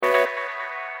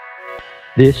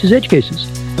This is Edge Cases,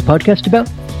 a podcast about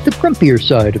the grumpier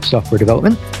side of software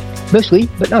development, mostly,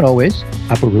 but not always,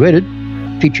 Apple-related,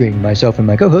 featuring myself and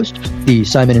my co-host, the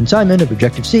Simon and Simon of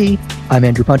Objective-C. I'm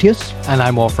Andrew Pontius. And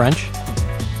I'm Wolf French.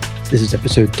 This is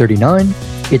episode 39.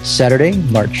 It's Saturday,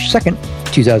 March 2nd,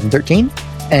 2013.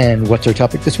 And what's our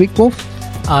topic this week, Wolf?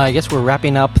 I guess we're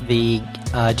wrapping up the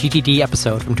GTD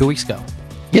episode from 2 weeks ago.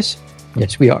 Yes,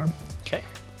 we are.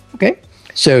 Okay.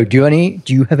 So, do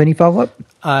you have any follow-up?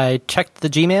 I checked the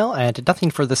Gmail and did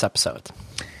nothing for this episode.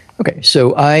 Okay,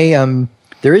 so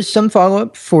there is some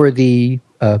follow-up for the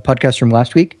podcast from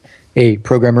last week, a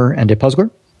programmer and a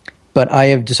puzzler, but I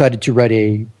have decided to write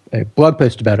a blog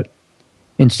post about it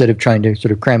instead of trying to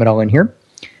sort of cram it all in here.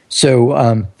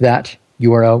 So that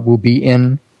URL will be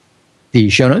in the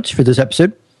show notes for this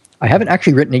episode. I haven't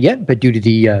actually written it yet, but due to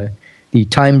the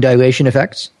time dilation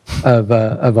effects of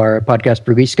our podcast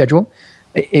release schedule,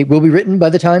 it will be written by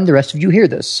the time the rest of you hear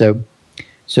this. So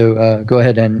go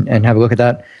ahead and have a look at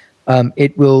that.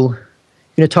 It will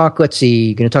going to talk a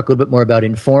little bit more about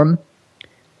Inform,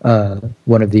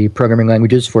 one of the programming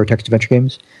languages for text-adventure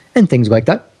games, and things like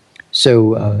that.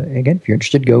 So again, if you're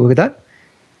interested, go look at that.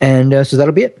 And so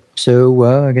that'll be it. So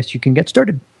I guess you can get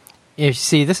started. You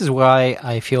see, this is why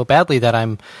I feel badly that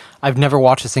I've never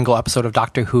watched a single episode of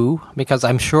Doctor Who, because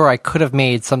I'm sure I could have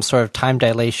made some sort of time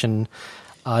dilation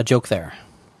joke there.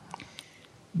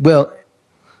 Well,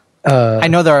 I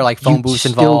know there are like phone booths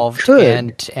involved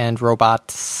and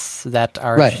robots that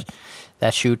are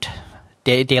that shoot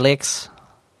Daleks,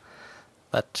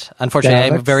 but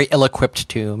unfortunately, I'm very ill-equipped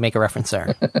to make a reference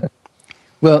there.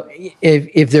 Well,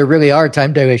 if there really are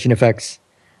time dilation effects,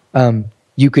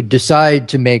 you could decide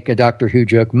to make a Doctor Who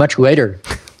joke much later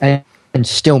and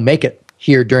still make it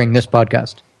here during this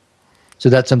podcast. So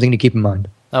that's something to keep in mind.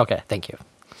 Okay, thank you.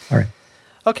 All right.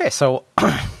 Okay, so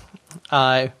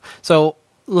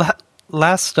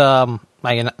last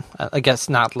I guess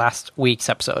not last week's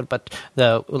episode, but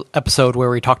the episode where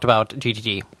we talked about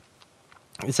GTD,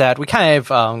 is that we kind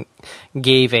of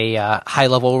gave a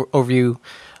high-level overview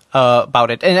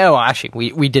about it. And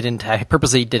actually, we didn't. I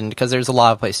purposely didn't, because there's a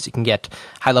lot of places you can get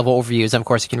high-level overviews. And of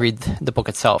course, you can read the book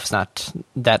itself. It's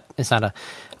not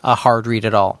a hard read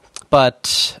at all.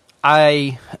 But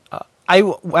I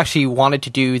actually wanted to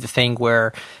do the thing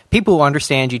where people who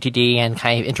understand GTD and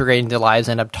kind of integrate it in their lives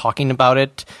end up talking about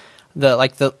it.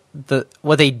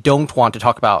 What they don't want to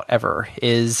talk about ever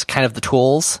is kind of the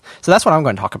tools. So that's what I'm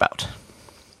going to talk about.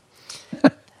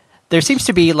 There seems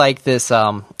to be like this.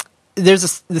 The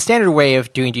standard way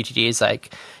of doing GTD is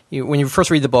like when you first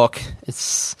read the book,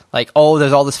 it's like, oh,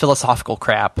 there's all this philosophical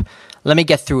crap. Let me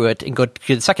get through it and go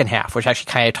to the second half, which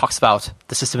actually kind of talks about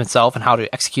the system itself and how to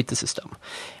execute the system.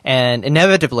 And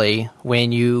inevitably,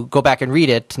 when you go back and read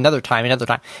it another time,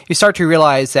 you start to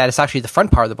realize that it's actually the front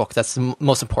part of the book that's the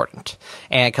most important.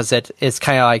 And because it's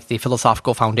kind of like the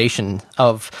philosophical foundation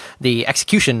of the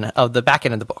execution of the back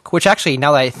end of the book, which actually,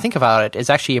 now that I think about it,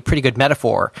 is actually a pretty good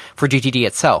metaphor for GTD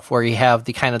itself, where you have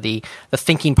the kind of the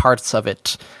thinking parts of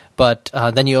it. But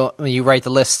then you write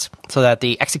the list so that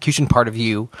the execution part of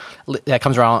you that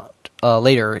comes around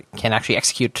later can actually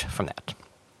execute from that.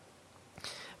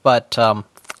 But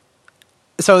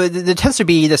so there tends to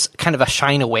be this kind of a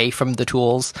shine away from the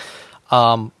tools.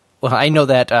 Well, I know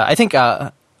that I think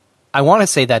I want to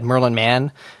say that Merlin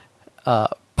Mann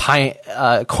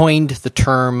coined the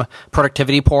term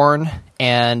productivity porn,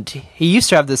 and he used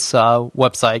to have this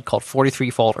website called 43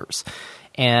 Folders,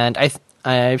 and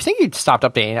I think he stopped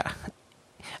updating it.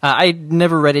 I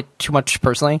never read it too much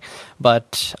personally,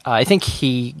 but I think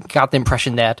he got the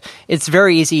impression that it's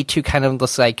very easy to kind of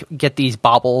just like get these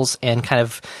baubles and kind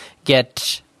of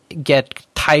get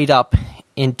tied up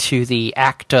into the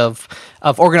act of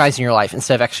organizing your life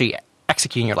instead of actually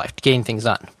executing your life, getting things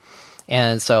done.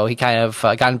 And so he kind of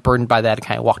got burdened by that and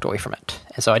kind of walked away from it.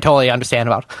 And so I totally understand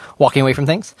about walking away from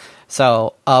things.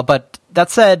 So, but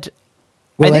that said,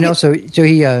 well, and also, so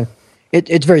he.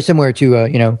 It's very similar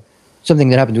to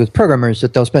something that happens with programmers,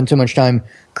 that they'll spend so much time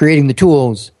creating the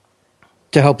tools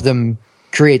to help them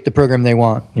create the program they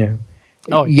want.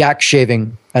 Yak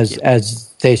shaving,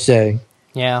 as they say.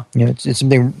 Yeah, it's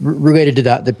something related to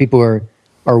that people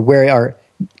are wary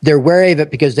of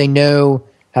it, because they know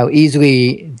how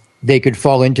easily they could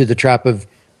fall into the trap of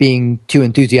being too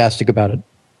enthusiastic about it.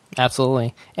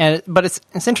 Absolutely. But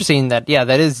it's interesting that,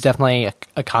 that is definitely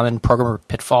a common programmer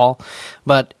pitfall.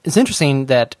 But it's interesting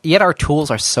that yet our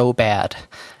tools are so bad.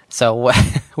 So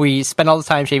we spend all the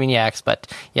time shaving yaks,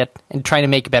 but yet and trying to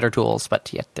make better tools,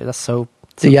 but yet they're so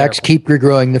the yaks keep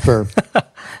regrowing the fur.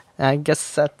 I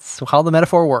guess that's how the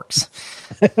metaphor works.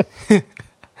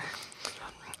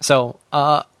 So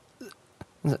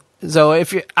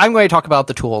I'm going to talk about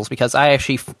the tools because I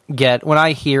actually get when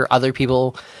I hear other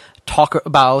people talk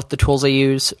about the tools they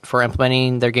use for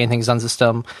implementing their Getting Things Done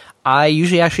system, I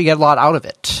usually actually get a lot out of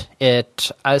it.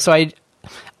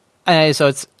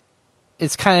 So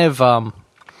it's kind of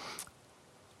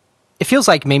it feels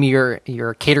like maybe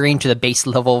you're catering to the base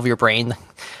level of your brain,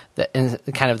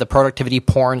 kind of the productivity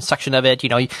porn section of it.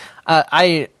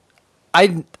 I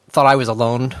thought I was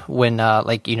alone when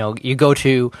you go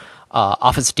to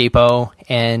Office Depot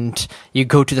and you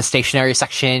go to the stationery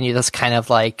section. You just kind of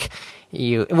like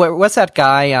what's that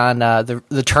guy on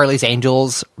the Charlie's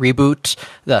Angels reboot,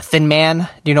 the Thin Man?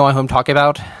 Do you know who I'm talking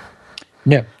about?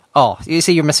 No. Oh, you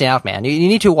see, you're missing out, man. You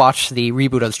need to watch the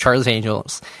reboot of Charlie's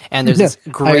Angels. And there's this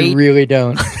great... I really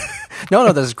don't.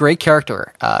 No, there's a great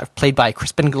character played by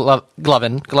Crispin Glover,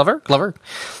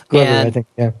 I think,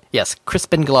 yeah. Yes,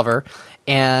 Crispin Glover.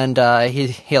 And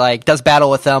he like does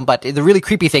battle with them, but the really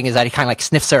creepy thing is that he kind of like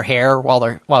sniffs their hair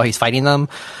while he's fighting them.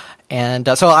 And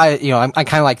so I'm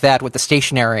kind of like that with the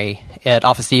stationery at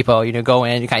Office Depot. Go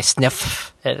in, you kind of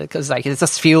sniff it because like it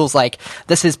just feels like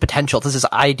this is potential. This is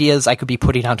ideas I could be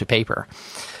putting onto paper.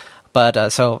 But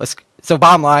so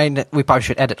bottom line, we probably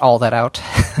should edit all that out.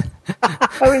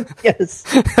 Yes.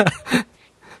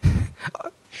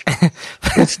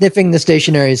 Sniffing the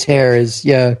stationary's hair is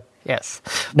yes,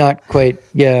 not quite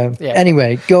yeah.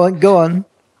 Anyway, go on.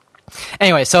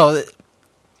 Anyway, so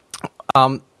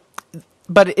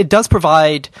but it does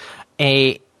provide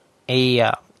its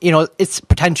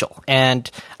potential, and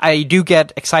I do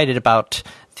get excited about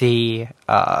the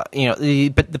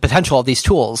potential of these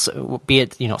tools, be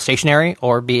it stationary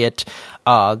or be it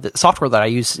the software that I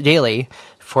use daily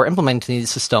for implementing these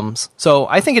systems. So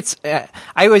I think I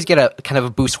always get a kind of a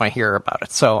boost when I hear about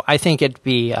it. So I think it'd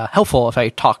be helpful if I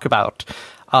talk about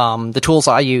the tools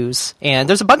I use, and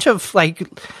there's a bunch of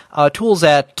tools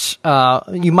that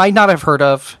you might not have heard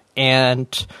of,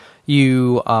 and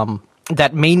you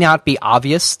that may not be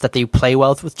obvious that they play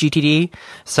well with GTD.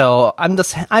 So I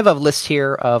have a list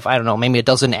here of, I don't know, maybe a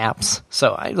dozen apps.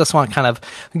 So I just want to kind of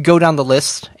go down the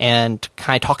list and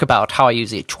kind of talk about how I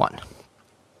use each one.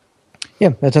 Yeah,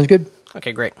 that sounds good.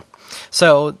 Okay, great.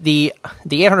 So the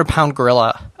 800-pound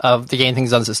gorilla of the Getting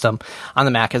Things Done system on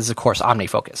the Mac is, of course,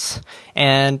 OmniFocus.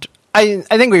 And I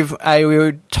think we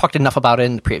talked enough about it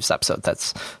in the previous episode.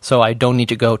 So I don't need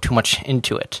to go too much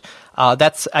into it.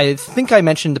 I think I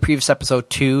mentioned in the previous episode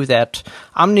too that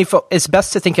it's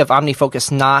best to think of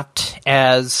OmniFocus not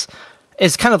as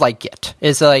kind of like Git.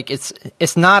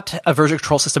 It's not a version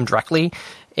control system directly.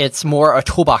 It's more a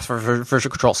toolbox for a version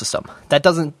control system.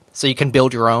 So you can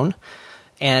build your own.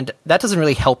 And that doesn't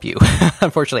really help you,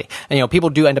 unfortunately. And, people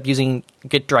do end up using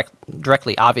Git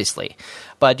directly, obviously,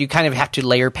 but you kind of have to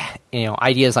layer,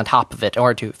 ideas on top of it in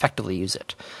order to effectively use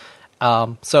it.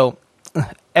 So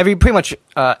pretty much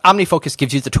OmniFocus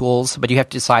gives you the tools, but you have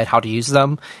to decide how to use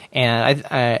them. And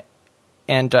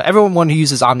everyone who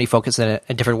uses OmniFocus in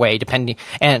a different way, depending.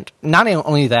 And not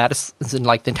only that, it's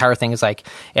like the entire thing is like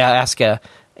ask a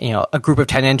group of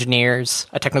 10 engineers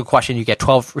a technical question, you get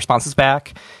 12 responses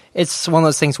back. It's one of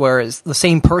those things where the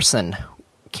same person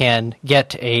can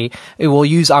will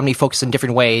use OmniFocus in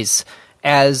different ways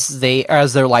as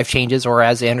their life changes or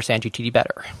as they understand GTD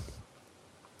better.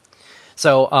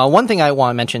 So one thing I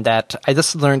want to mention that I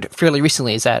just learned fairly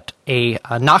recently is that a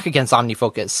knock against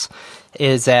OmniFocus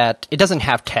is that it doesn't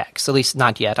have tags, at least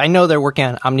not yet. I know they're working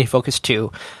on OmniFocus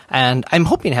 2, and I'm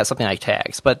hoping it has something like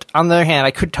tags. But on the other hand,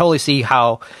 I could totally see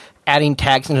how adding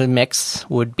tags into the mix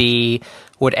would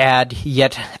add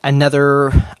yet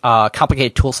another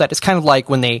complicated tool set. It's kind of like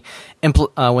when they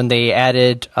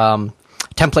added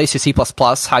templates to C++,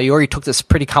 how you already took this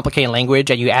pretty complicated language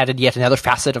and you added yet another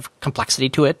facet of complexity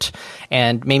to it.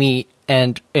 And C++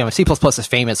 is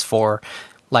famous for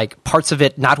like parts of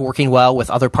it not working well with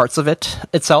other parts of it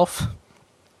itself.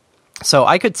 So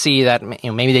I could see that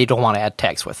maybe they don't want to add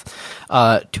tags to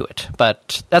it.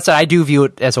 But I do view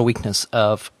it as a weakness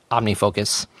of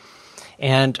OmniFocus.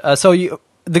 And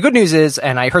the good news is,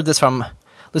 and I heard this from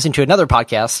listening to another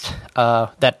podcast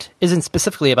that isn't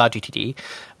specifically about GTD,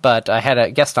 but I had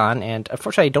a guest on, and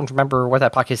unfortunately I don't remember what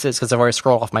that podcast is because I've already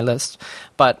scrolled off my list.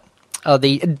 But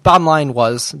the bottom line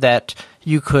was that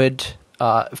you could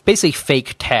basically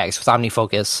fake tags with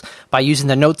OmniFocus by using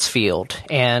the notes field,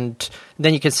 and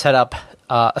then you can set up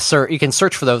you can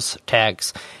search for those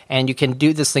tags, and you can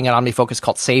do this thing at OmniFocus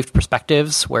called saved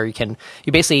perspectives, where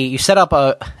you set up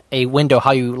a window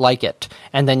how you like it,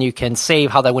 and then you can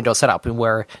save how that window is set up and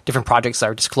where different projects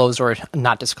are disclosed or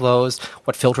not disclosed,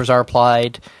 what filters are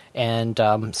applied, and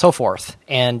so forth.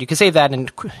 And you can save that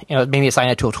and maybe assign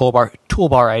it to a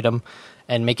toolbar item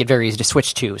and make it very easy to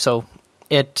switch to. So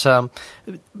it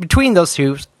between those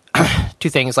two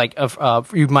things, like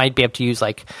you might be able to use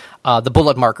like the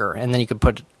bullet marker, and then you could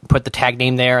put the tag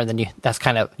name there, and then that's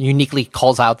kind of uniquely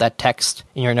calls out that text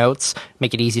in your notes,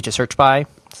 make it easy to search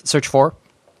for.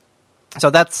 So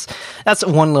that's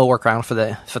one little workaround for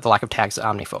the lack of tags at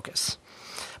OmniFocus.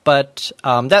 But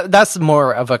that's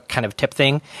more of a kind of tip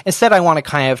thing. Instead, I want to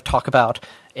kind of talk about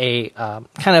a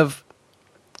kind of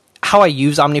how I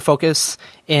use OmniFocus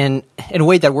in a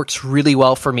way that works really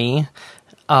well for me.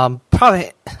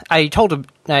 Probably,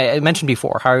 I mentioned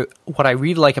before what I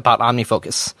really like about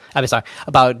OmniFocus.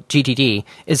 About GTD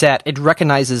is that it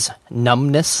recognizes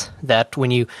numbness. That when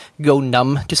you go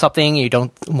numb to something, you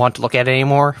don't want to look at it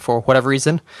anymore for whatever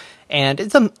reason.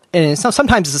 And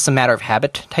sometimes it's just a matter of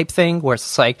habit type thing, where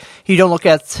it's like you don't look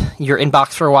at your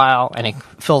inbox for a while and it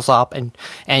fills up, and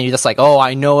you're just like, oh,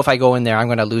 I know if I go in there, I'm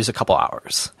going to lose a couple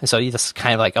hours. And so you just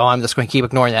kind of like, oh, I'm just going to keep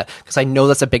ignoring that because I know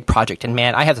that's a big project, and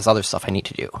man, I have this other stuff I need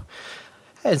to do.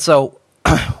 And so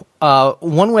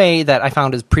one way that I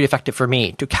found is pretty effective for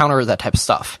me to counter that type of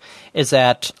stuff is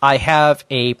that I have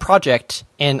a project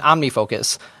in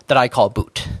OmniFocus that I call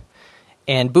Boot.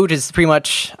 And Boot is pretty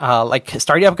much like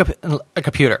starting up a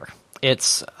computer.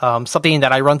 It's something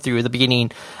that I run through at the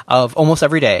beginning of almost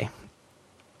every day.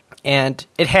 And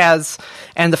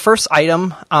the first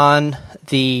item on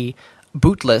the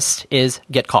boot list is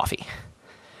get coffee,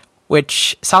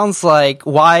 which sounds like,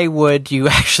 why would you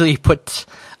actually put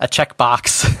a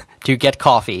checkbox to get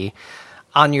coffee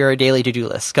on your daily to-do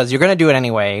list? Because you're going to do it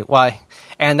anyway. Why?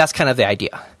 And that's kind of the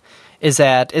idea, is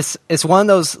that it's one of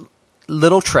those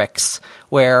little tricks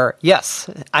where, yes,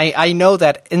 I know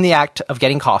that in the act of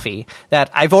getting coffee that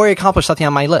I've already accomplished something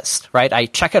on my list, right? I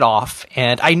check it off,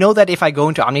 and I know that if I go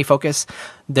into OmniFocus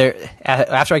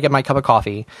after I get my cup of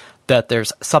coffee, that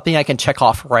there's something I can check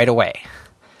off right away.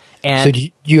 And so do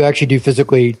you actually do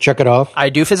physically check it off? I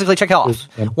do physically check it off.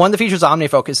 Yeah. One of the features of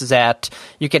OmniFocus is that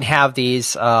you can have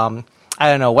these, I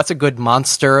don't know, what's a good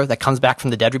monster that comes back from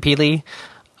the dead repeatedly?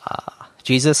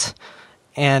 Jesus.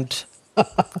 And...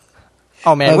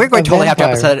 oh man, we're going to totally vampire.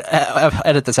 Have to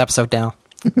edit this episode down.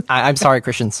 I'm sorry,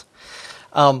 Christians.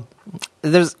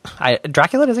 There's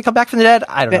Dracula. Does he come back from the dead?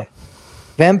 I don't know.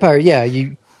 Vampire, yeah.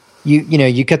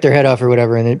 You cut their head off or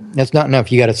whatever, and that's not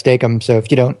enough. You got to stake them. So if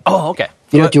you don't, okay,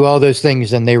 you don't do all those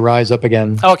things, then they rise up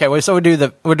again. Okay, well, so we'll do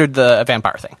the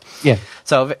vampire thing. Yeah.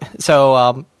 So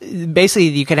basically,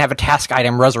 you can have a task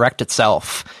item resurrect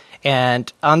itself,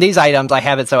 and on these items, I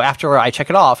have it so after I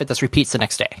check it off, it just repeats the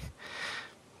next day.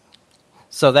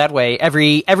 So that way,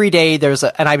 every day there's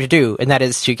an item to do, and that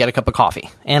is to get a cup of coffee.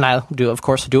 And I'll of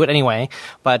course, do it anyway.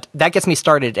 But that gets me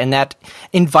started, and that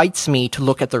invites me to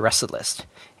look at the rest of the list.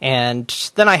 And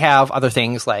then I have other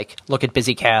things like look at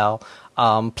BusyCal,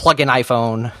 plug in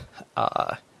iPhone,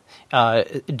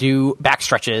 do back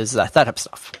stretches, that type of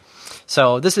stuff.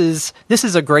 So this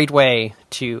is a great way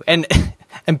to, and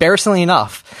embarrassingly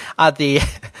enough, the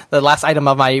last item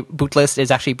of my boot list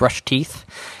is actually brush teeth.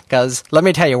 Because let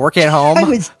me tell you, working at home, I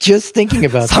was just thinking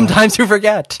about sometimes you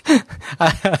forget.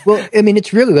 Well, I mean,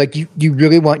 it's really like you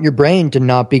really want your brain to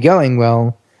not be going,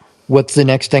 well, what's the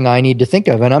next thing I need to think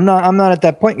of? And I'm not at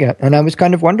that point yet. And I was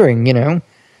kind of wondering,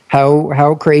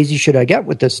 how crazy should I get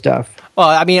with this stuff? Well,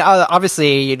 I mean,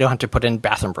 obviously you don't have to put in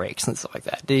bathroom breaks and stuff like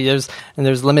that.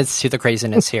 There's limits to the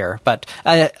craziness here. But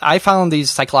I found these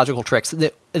psychological tricks.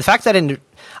 The fact that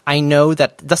I know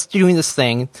that just doing this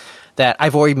thing, that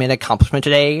I've already made an accomplishment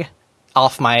today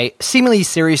off my seemingly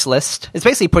serious list. It's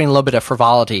basically putting a little bit of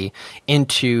frivolity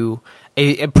into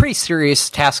a pretty serious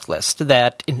task list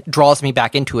that draws me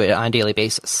back into it on a daily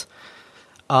basis.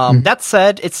 That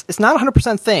said, it's not a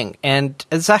 100% thing, and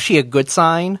it's actually a good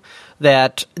sign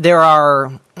that there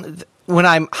are, when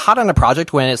I'm hot on a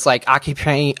project, when it's like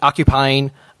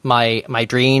occupying my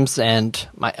dreams and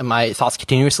my thoughts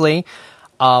continuously,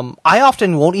 I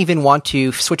often won't even want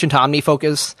to switch into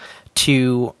OmniFocus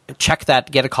to check that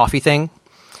get a coffee thing,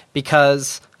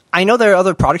 because I know there are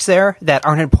other products there that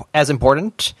aren't as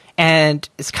important, and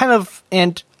it's kind of,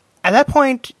 and at that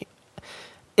point,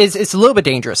 it's a little bit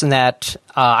dangerous in that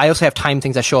I also have time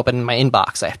things that show up in my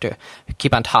inbox I have to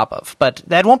keep on top of. But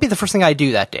that won't be the first thing I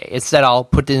do that day. Instead, I'll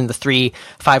put in the 3-5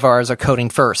 hours of coding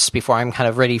first before I'm kind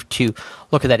of ready to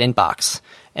look at that inbox.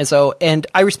 And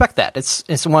I respect that.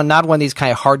 It's not one of these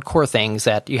kind of hardcore things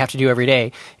that you have to do every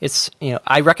day. It's,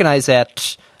 I recognize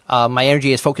that my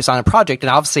energy is focused on a project, and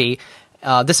obviously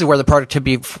this is where the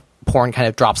productivity porn kind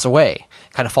of drops away,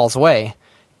 kind of falls away,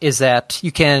 is that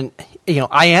you can,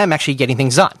 I am actually getting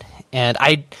things done.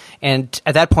 And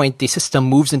at that point, the system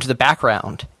moves into the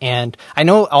background. And I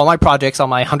know all my projects, all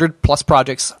my 100+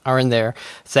 projects are in there,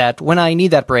 so that when I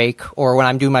need that break or when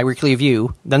I'm doing my weekly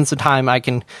review, then's the time. I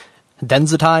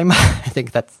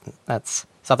think that's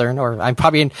Southern, or I'm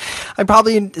probably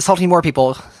insulting more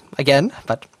people again,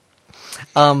 but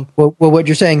well, what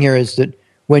you're saying here is that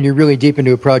when you're really deep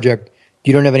into a project,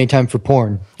 you don't have any time for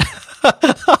porn.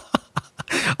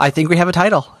 I think we have a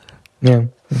title. Yeah.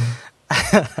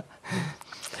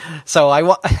 So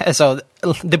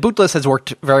the boot list has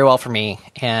worked very well for me,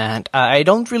 and I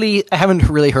haven't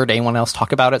really heard anyone else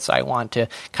talk about it, so I want to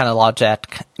kind of lodge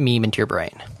that meme into your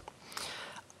brain.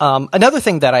 Another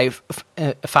thing that I've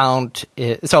found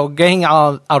is, so getting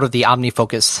out of the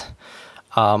OmniFocus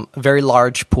very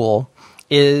large pool,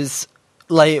 is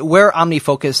like where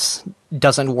OmniFocus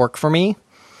doesn't work for me.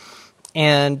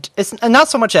 And it's not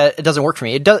so much that it doesn't work for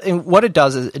me. What it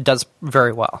does is it does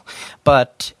very well.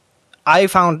 But I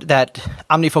found that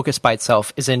OmniFocus by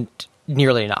itself isn't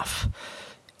nearly enough.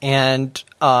 And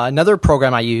another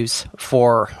program I use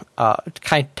for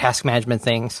kind of task management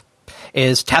things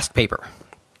is TaskPaper.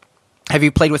 Have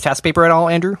you played with TaskPaper at all,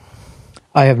 Andrew?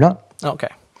 I have not. Okay.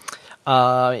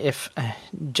 If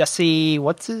Jesse,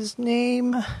 what's his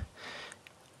name?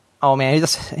 Oh man,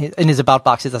 in his about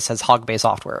box it just says Hogbay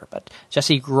Software, but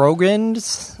Jesse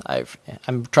Grogan's. I'm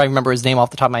trying to remember his name off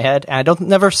the top of my head, and I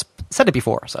never said it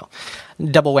before, so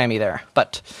double whammy there.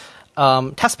 But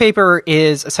TaskPaper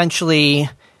is essentially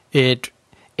you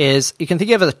can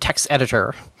think of it as a text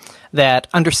editor that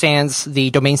understands the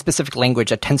domain-specific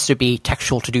language that tends to be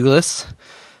textual to-do lists.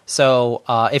 So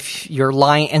if your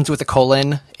line ends with a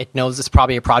colon, it knows it's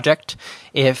probably a project.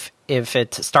 If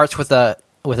it starts with a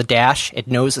dash, it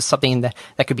knows it's something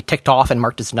that could be ticked off and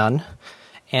marked as none.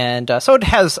 And so it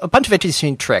has a bunch of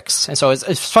interesting tricks. And so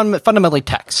it's fundamentally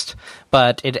text,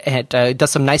 but it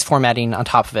does some nice formatting on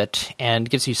top of it and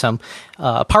gives you some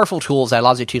powerful tools that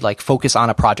allows you to like focus on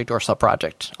a project or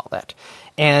sub-project, all that.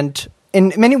 And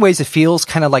in many ways, it feels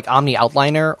kind of like Omni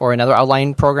Outliner or another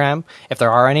outline program, if there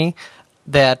are any,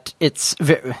 that it's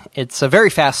very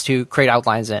fast to create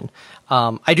outlines in.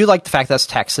 I do like the fact that it's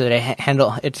text, so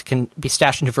that it can be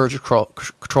stashed into version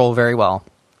control very well.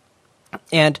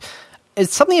 And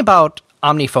it's something about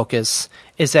OmniFocus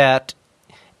is that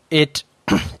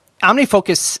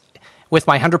OmniFocus with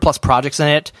my 100+ projects in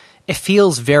it, it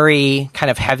feels very kind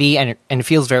of heavy and it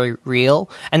feels very real.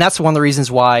 And that's one of the reasons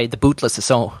why the boot list is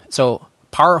so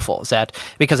powerful, is that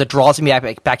because it draws me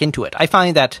back into it. I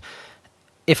find that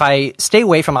if I stay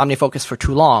away from OmniFocus for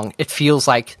too long, it feels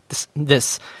like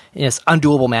this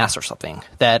undoable mass or something,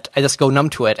 that I just go numb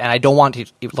to it and I don't want to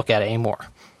look at it anymore.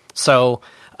 So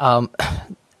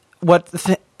what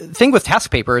the thing with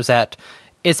TaskPaper is that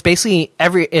it's basically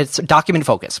it's document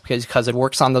focused because it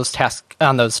works on those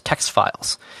text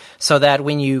files, so that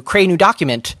when you create a new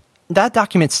document, that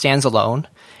document stands alone.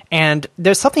 And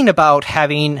there's something about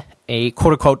having a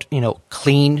quote unquote,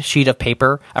 clean sheet of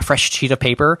paper, a fresh sheet of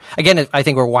paper. Again, I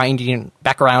think we're winding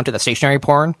back around to the stationary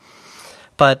porn,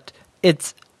 but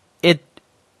it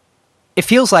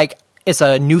feels like it's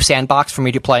a new sandbox for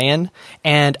me to play in,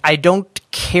 and I don't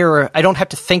have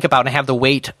to think about and have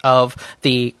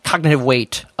the cognitive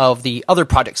weight of the other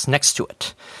projects next to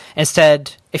it.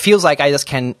 Instead, it feels like I just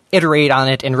can iterate on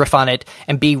it and riff on it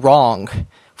and be wrong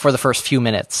for the first few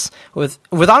minutes. With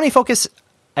OmniFocus,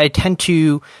 I tend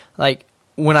to, like,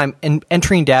 when I'm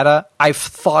entering data, I've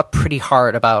thought pretty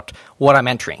hard about what I'm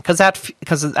entering, because that's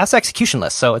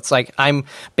executionless. So it's like I'm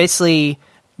basically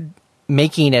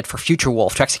making it for Future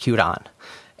Wolf to execute on.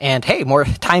 And hey, more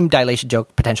time dilation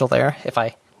joke potential there if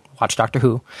I watch Doctor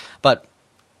Who. But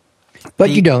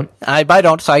you don't. I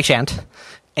don't, so I shan't.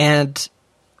 And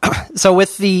so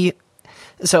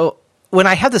when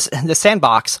I have this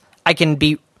sandbox,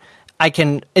 it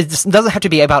doesn't have to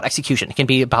be about execution. It can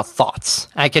be about thoughts.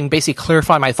 I can basically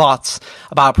clarify my thoughts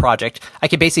about a project. I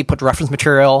can basically put reference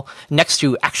material next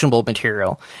to actionable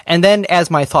material. And then as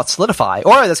my thoughts solidify,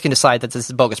 or I just can decide that this is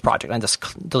a bogus project and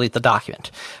just delete the document.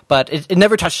 But it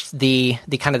never touched the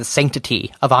kind of the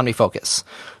sanctity of OmniFocus.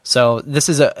 So this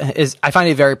I find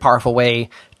it a very powerful way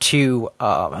to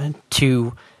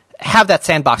have that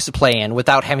sandbox to play in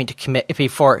without having to commit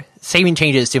before saving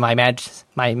changes to my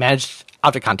managed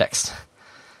object context.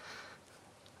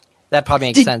 That probably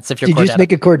makes sense if you're core data. Did you just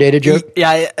make a core data joke?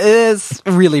 Yeah, it is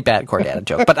a really bad core data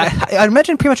joke. But I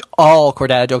imagine pretty much all core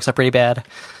data jokes are pretty bad.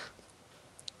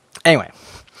 Anyway,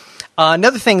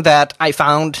 another thing that I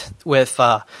found with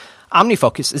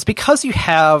OmniFocus is because you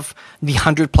have the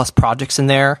 100+ projects in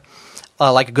there,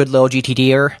 like a good little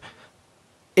GTDer,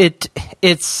 it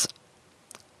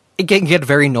can get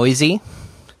very noisy,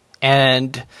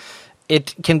 and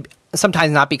it can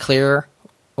sometimes not be clear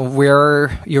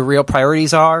where your real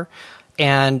priorities are.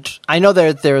 And I know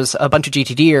that there's a bunch of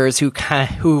GTDers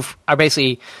who are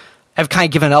basically have kind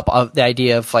of given up of the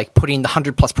idea of like putting the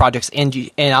 100+ projects in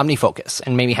OmniFocus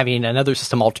and maybe having another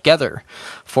system altogether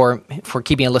for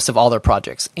keeping a list of all their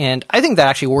projects. And I think that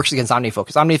actually works against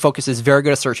OmniFocus. OmniFocus is very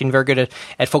good at searching, very good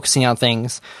at focusing on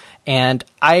things. And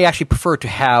I actually prefer to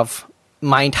have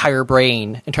my entire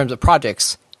brain in terms of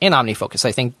projects in OmniFocus.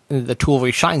 I think the tool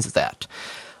really shines at that.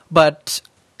 But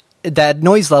that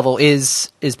noise level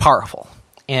is powerful.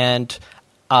 And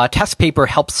TaskPaper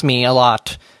helps me a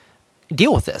lot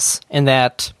deal with this, in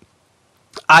that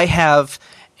I have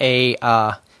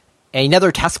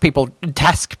another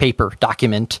TaskPaper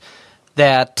document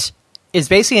that is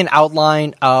basically an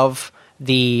outline of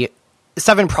the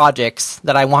 7 projects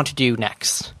that I want to do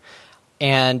next.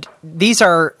 And these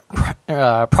are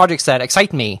projects that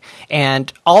excite me,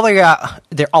 and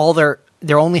they're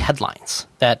only headlines,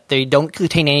 that they don't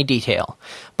contain any detail.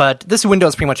 But this window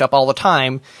is pretty much up all the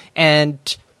time, and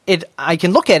I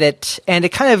can look at it, and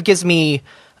it kind of gives me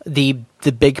the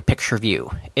big picture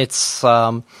view. It's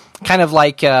kind of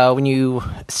like when you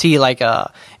see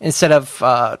instead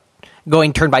of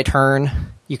going turn by turn,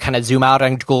 you kind of zoom out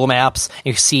on Google Maps, and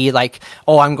you see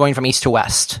I'm going from east to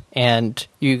west, and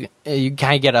you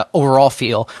kind of get an overall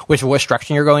feel which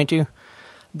direction you're going to.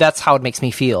 That's how it makes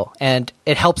me feel, and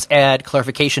it helps add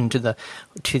clarification to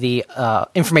the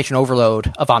information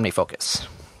overload of OmniFocus.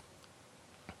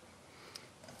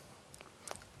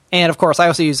 And of course, I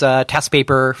also use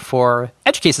TaskPaper for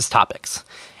edge cases topics,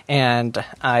 and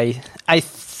I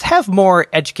have more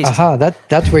edge cases.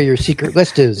 That's where your secret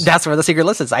list is. That's where the secret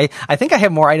list is. I think I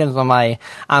have more items on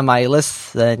my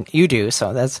list than you do.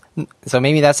 So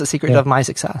maybe that's the secret of my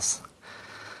success.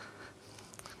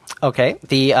 Okay.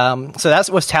 So that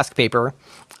was TaskPaper.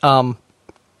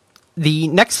 The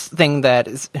next thing that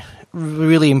is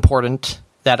really important,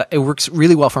 that it works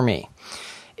really well for me,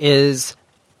 is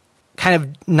kind of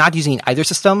not using either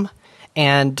system.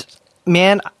 And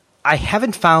man, I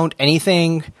haven't found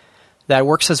anything that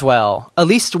works as well, at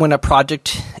least when a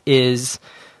project is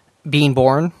being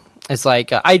born. It's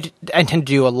like I tend to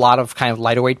do a lot of kind of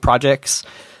lighter weight projects,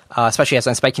 especially as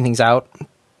I'm spiking things out,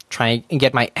 trying to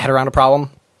get my head around a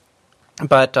problem.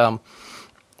 But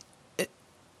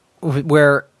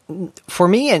where for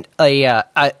me a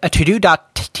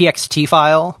to-do.txt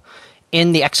file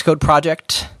in the Xcode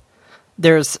project,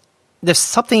 there's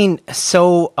something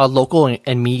so local and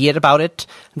immediate about it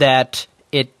that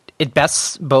it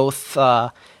bests both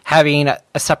having a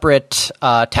separate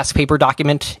TaskPaper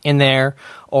document in there,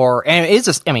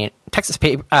 TaskPaper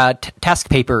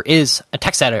is a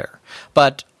text editor,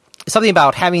 but something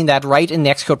about having that right in the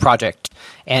Xcode project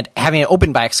and having it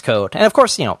open by Xcode. And of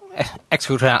course,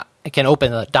 Xcode can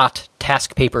open a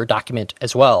 .taskpaper document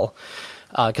as well,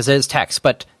 because it is text,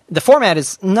 but the format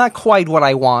is not quite what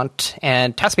I want,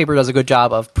 and TaskPaper does a good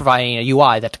job of providing a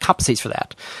UI that compensates for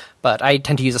that. But I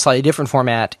tend to use a slightly different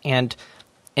format, and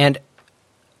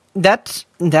that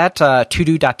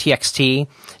to-do.txt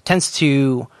tends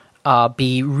to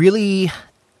be really...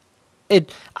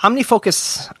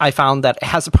 OmniFocus, I found that it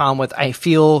has a problem with, I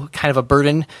feel kind of a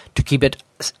burden to keep it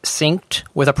synced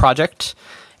with a project.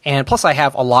 And plus I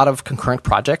have a lot of concurrent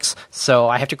projects, so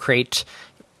I have to create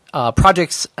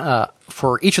projects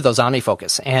for each of those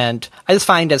OmniFocus. And I just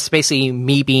find it's basically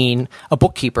me being a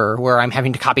bookkeeper, where I'm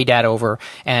having to copy data over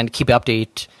and keep it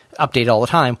updated all the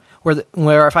time.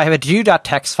 Where if I have a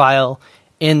to-do.txt file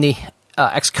in the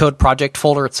Xcode project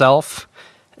folder itself,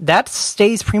 that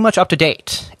stays pretty much up to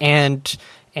date. And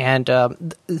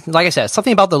like I said,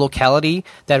 something about the locality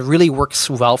that really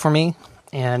works well for me.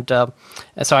 And so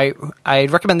I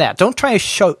recommend that. Don't try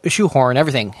to shoehorn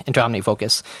everything into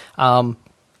OmniFocus.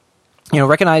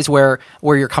 Recognize where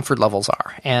your comfort levels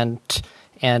are. And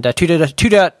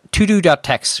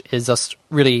to-do.txt is just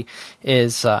really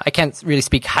I can't really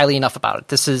speak highly enough about it.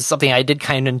 This is something I did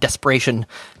kind of in desperation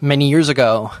many years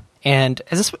ago. And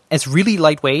it's really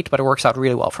lightweight, but it works out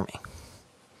really well for me.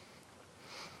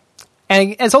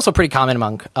 And it's also pretty common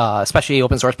among, especially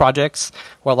open source projects,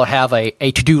 where they'll have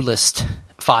a to-do list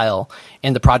file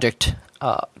in the project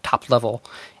top level.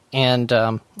 And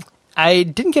I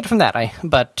didn't get it from that.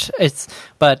 But it's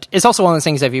also one of those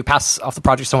things that if you pass off the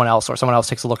project to someone else, or someone else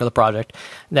takes a look at the project,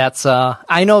 that's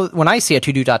I know when I see a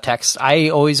to-do.txt, I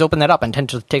always open that up and tend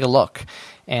to take a look,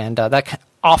 and that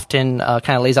often kind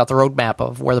of lays out the roadmap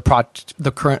of where the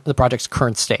project's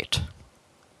current state.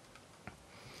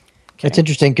 Okay. It's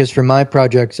interesting because for my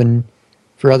projects and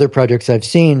for other projects I've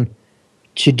seen,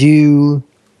 to-do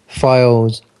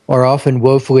files are often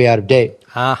woefully out of date.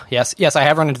 Yes, I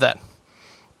have run into that.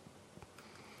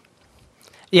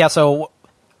 yeah. So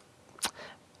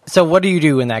what do you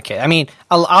do in that case? I mean,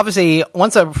 obviously,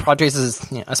 once a project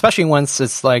is, especially once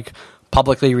it's like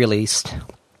publicly released,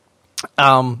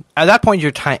 at that point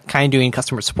you're kind of doing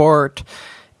customer support,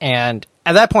 and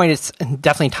at that point it's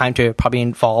definitely time to probably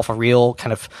involve a real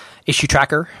kind of issue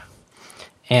tracker.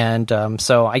 And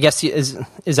so I guess is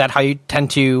that how you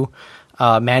tend to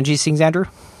manage these things, Andrew?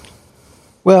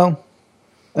 Well,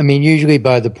 I mean, usually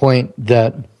by the point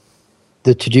that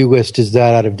the to-do list is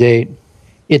that out of date,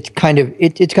 it's kind of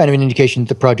an indication that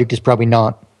the project is probably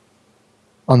not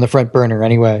on the front burner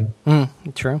anyway.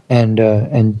 True. And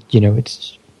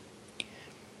it's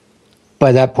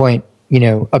by that point,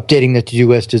 updating the to-do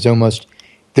list is almost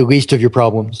the least of your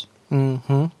problems.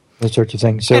 Mm-hmm. Those sorts of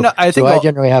things. So, I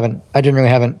generally haven't. I don't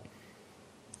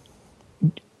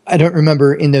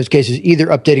remember in those cases either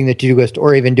updating the to-do list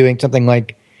or even doing something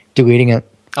like deleting it.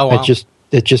 Oh, wow.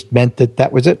 It just meant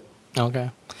that was it. Okay.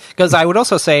 Because I would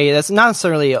also say that's not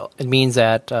necessarily, it means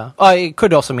that, it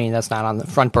could also mean that's not on the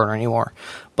front burner anymore.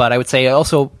 But I would say it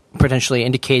also potentially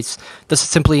indicates this is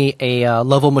simply a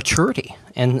level of maturity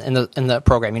in the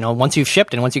program. Once you've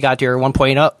shipped and once you got your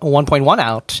 1.1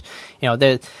 out,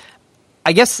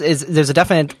 I guess there's a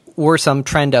definite worrisome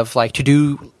trend of like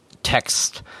to-do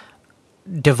text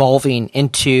devolving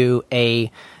into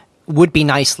a would-be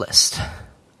nice list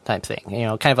type thing,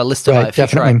 kind of a list of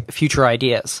future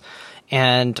ideas.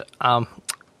 And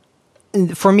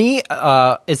for me,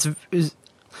 the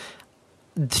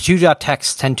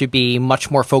to-do.text tend to be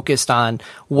much more focused on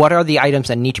what are the items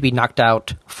that need to be knocked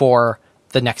out for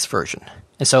the next version.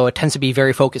 And so it tends to be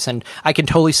very focused, and I can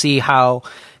totally see how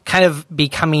kind of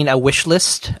becoming a wish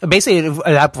list. Basically, at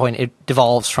that point, it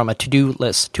devolves from a to-do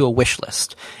list to a wish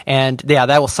list. And yeah,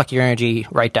 that will suck your energy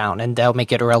right down, and that'll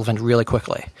make it irrelevant really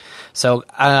quickly. So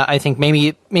I think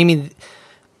maybe even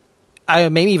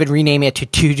rename it to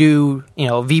do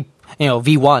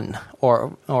V1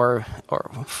 or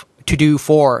to do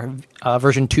for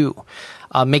version 2.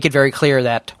 Make it very clear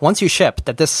that once you ship,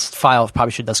 that this file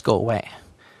probably should just go away.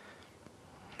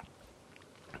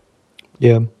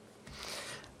 Yeah.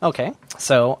 Okay,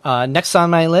 so next on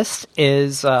my list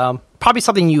is probably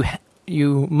something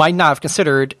you might not have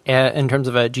considered in terms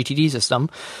of a GTD system,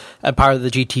 part of the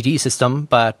GTD system,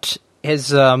 but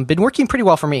has been working pretty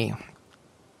well for me.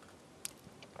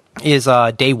 Is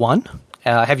Day One.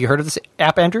 Have you heard of this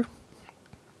app, Andrew?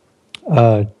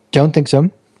 Don't think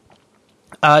so.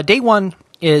 Day One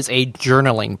is a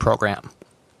journaling program,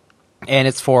 and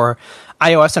it's for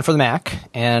iOS and for the Mac,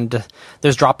 and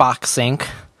there's Dropbox Sync.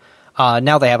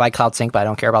 Now they have iCloud Sync, but I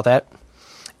don't care about that.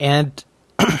 And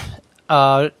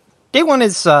Day One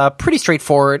is pretty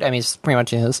straightforward. I mean, it's pretty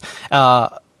much is.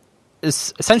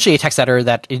 It's essentially a text editor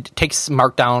that it takes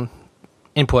Markdown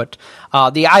input.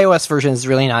 The iOS version is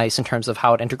really nice in terms of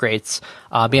how it integrates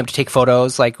being able to take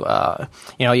photos. Like,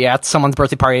 you're at someone's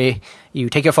birthday party, you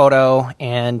take a photo,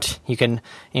 and you can,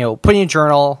 put in a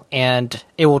journal, and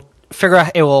it will figure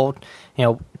out, it will,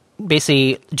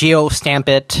 basically geo-stamp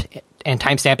it and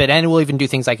timestamp it, and it will even do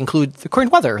things like include the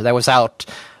current weather that was out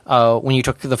when you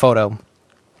took the photo.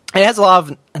 It has a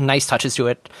lot of nice touches to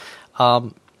it,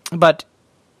 but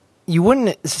you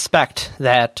wouldn't suspect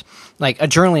that like a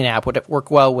journaling app would work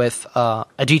well with a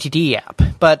GTD app,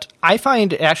 but I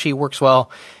find it actually works well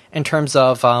in terms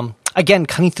of, again,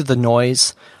 cutting through the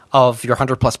noise of your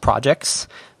 100+ projects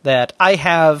that I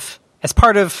have as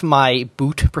part of my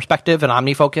boot perspective and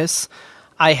OmniFocus.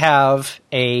 I have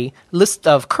a list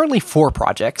of currently 4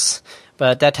 projects,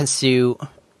 but that tends to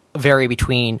vary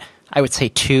between, I would say,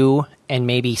 2 and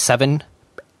maybe 7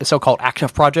 so-called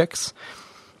active projects.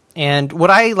 And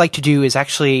what I like to do is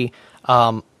actually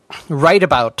write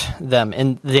about them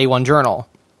in the Day One journal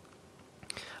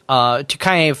to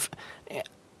kind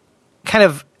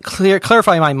of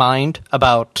clarify my mind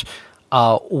about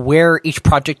where each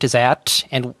project is at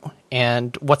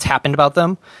and what's happened about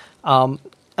them.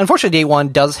 Unfortunately, Day One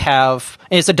does have,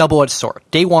 and it's a double-edged sword.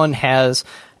 Day One has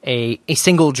a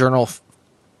single journal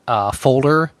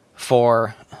folder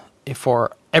for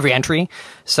every entry,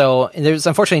 so there's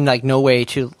unfortunately like no way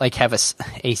to like have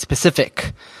a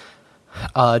specific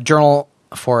journal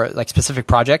for like specific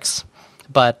projects.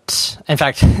 But in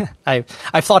fact, I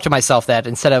thought to myself that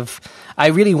instead of, I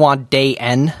really want day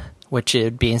N, which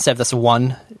would be instead of this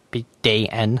one, be day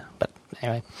N. But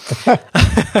anyway,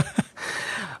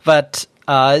 but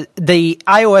the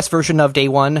iOS version of Day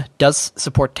One does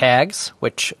support tags,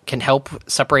 which can help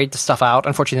separate the stuff out.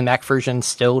 Unfortunately, the Mac version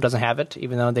still doesn't have it,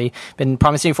 even though they've been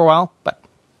promising it for a while. But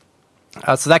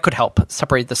so that could help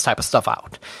separate this type of stuff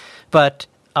out. But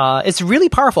it's really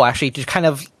powerful, actually, to kind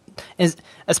of,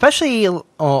 especially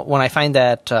when I find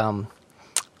that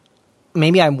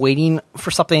maybe I'm waiting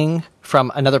for something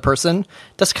from another person,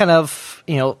 just kind of,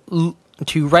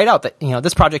 to write out that,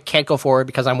 this project can't go forward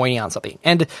because I'm waiting on something.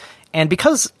 And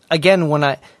because, again,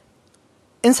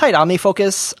 inside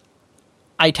OmniFocus,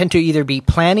 I tend to either be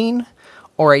planning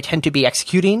or I tend to be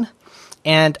executing.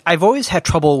 And I've always had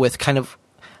trouble with kind of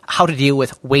how to deal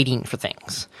with waiting for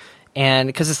things. And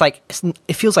because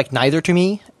it feels like neither to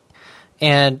me.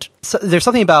 And so there's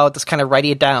something about this kind of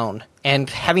writing it down and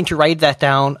having to write that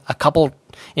down a couple,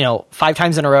 5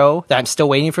 times in a row that I'm still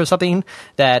waiting for something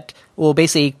that will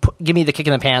basically give me the kick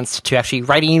in the pants to actually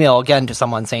write an email again to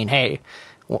someone saying, hey,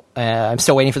 I'm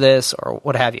still waiting for this or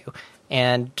what have you.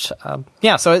 And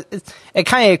so it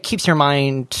kind of keeps your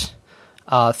mind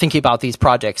thinking about these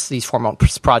projects, these formal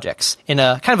projects, in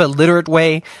a kind of a literate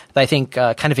way that I think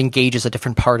kind of engages a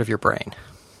different part of your brain.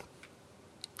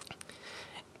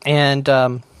 And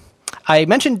I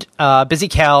mentioned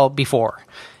BusyCal before,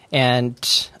 and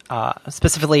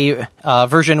specifically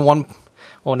version 1,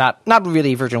 well, not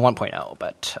really version 1.0,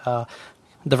 but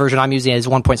the version I'm using is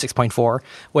 1.6.4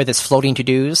 with its floating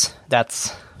to-dos.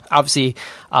 That's obviously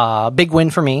a big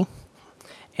win for me.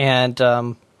 And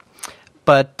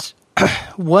but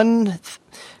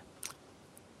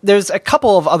there's a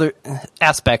couple of other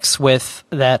aspects with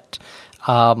that.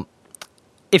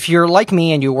 If you're like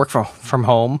me and you work from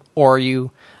home, or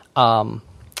you,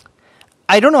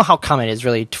 I don't know how common it is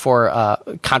really for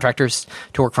contractors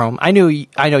to work from home. I know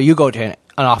you go to an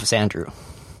office, Andrew,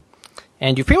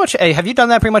 and you pretty much have you done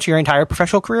that pretty much your entire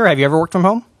professional career? Have you ever worked from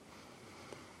home?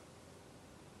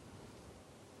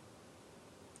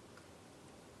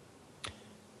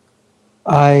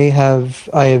 I have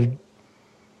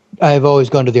always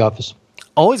gone to the office.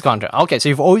 Always gone to. Okay, so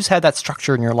you've always had that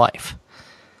structure in your life.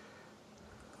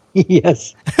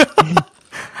 Yes.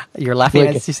 You're laughing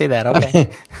as you say that.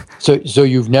 Okay. So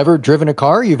you've never driven a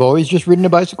car? You've always just ridden a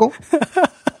bicycle?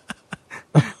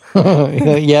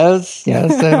 Yes.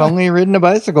 I've only ridden a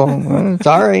bicycle.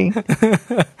 Sorry.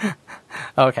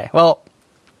 Okay. Well,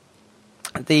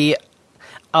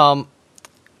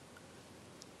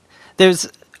 there's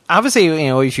obviously,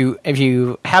 if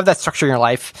you have that structure in your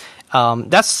life,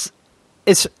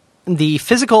 it's the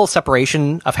physical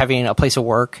separation of having a place of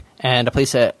work and a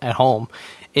place at home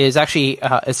is actually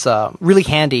it's really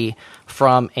handy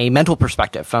from a mental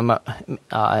perspective, from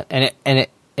and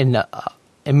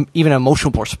even an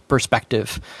emotional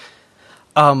perspective,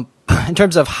 in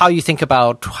terms of how you think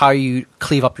about how you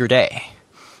cleave up your day.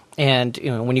 And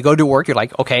when you go to work, you're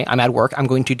like, okay, I'm at work, I'm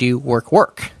going to do work.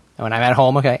 And when I'm at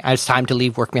home, okay, it's time to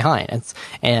leave work behind.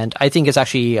 And I think it's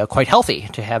actually quite healthy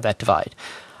to have that divide.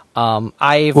 Well,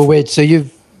 wait. So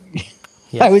you've?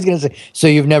 Yes. I was going to say. So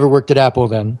you've never worked at Apple,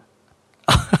 then?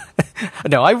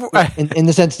 No, in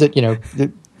the sense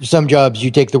that some jobs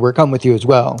you take the work home with you as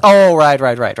well. Oh, right.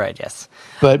 Yes.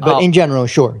 But in general,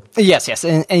 sure. Yes,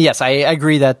 and yes, I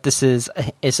agree that this is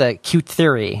a cute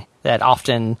theory that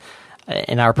often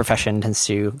in our profession tends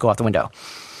to go out the window.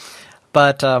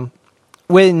 But so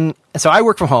I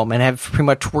work from home and have pretty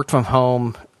much worked from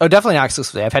home. Oh, definitely not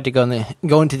exclusively. I've had to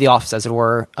go into the office, as it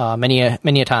were, many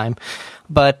a time.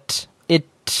 But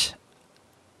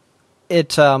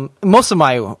most of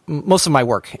my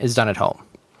work is done at home,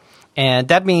 and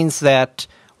that means that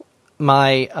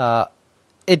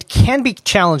it can be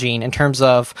challenging in terms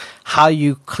of how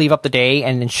you cleave up the day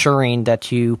and ensuring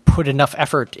that you put enough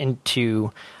effort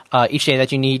into each day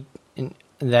that you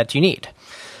need.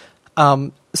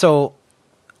 So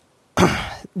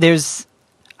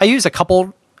I use a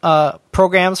couple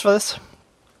programs for this.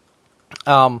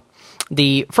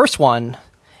 The first one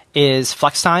is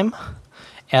FlexTime,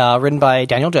 written by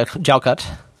Daniel Jalcut,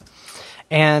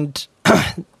 and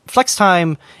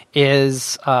FlexTime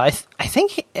is I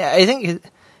think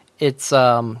it's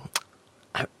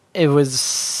it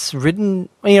was written.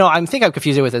 I think I'm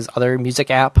confusing it with his other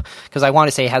music app because I want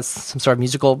to say it has some sort of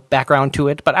musical background to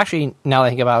it, but actually now that I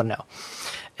think about it, no.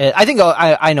 I think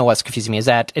I know what's confusing me is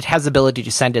that it has the ability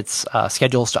to send its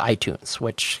schedules to iTunes,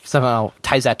 which somehow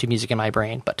ties that to music in my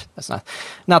brain, but that's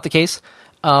not the case.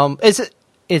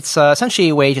 It's essentially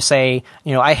a way to say,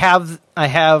 I have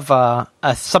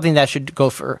something that should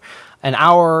go for an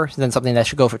hour, then something that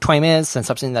should go for 20 minutes, then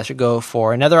something that should go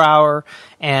for another hour.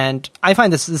 And I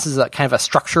find this is a kind of a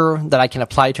structure that I can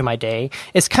apply to my day.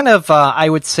 It's kind of, I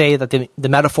would say that the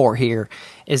metaphor here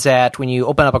is that when you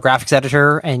open up a graphics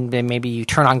editor and then maybe you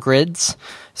turn on grids,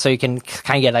 so you can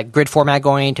kind of get a grid format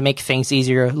going to make things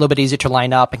easier, a little bit easier to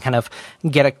line up and kind of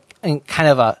get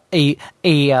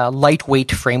a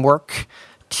lightweight framework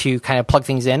to kind of plug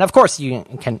things in. Of course, you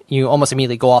almost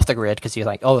immediately go off the grid because you're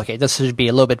like, oh, okay, this should be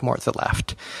a little bit more to the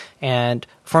left. And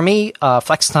for me,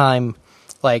 FlexTime,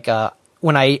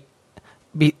 when I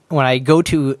go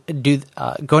to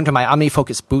go into my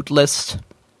OmniFocus boot list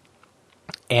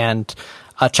and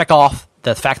check off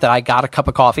the fact that I got a cup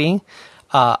of coffee,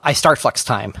 I start flex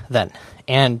time then,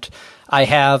 and I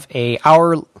have an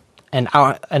hour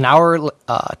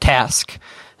task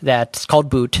that's called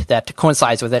boot that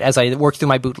coincides with it as I work through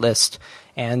my boot list,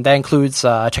 and that includes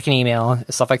checking email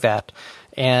and stuff like that.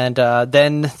 And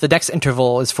then the next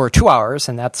interval is for 2 hours,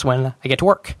 and that's when I get to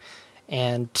work.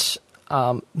 And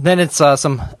then it's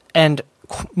and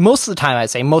most of the time, I'd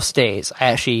say most days, I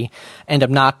actually end up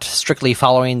not strictly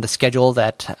following the schedule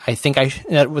that I think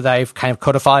that I've kind of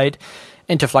codified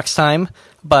into flex time,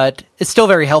 but it's still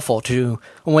very helpful to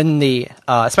when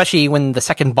especially when the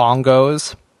second bong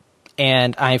goes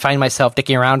and I find myself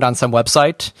dicking around on some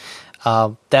website.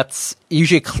 That's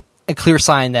usually a clear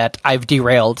sign that I've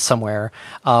derailed somewhere,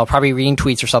 probably reading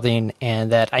tweets or something,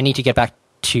 and that I need to get back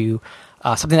to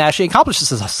something that actually accomplishes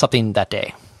something that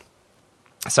day.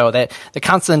 So that the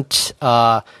constant,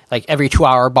 like every 2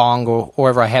 hour bong or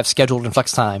whatever I have scheduled in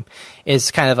flex time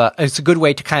is kind of it's a good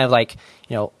way to kind of like,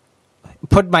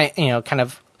 put my,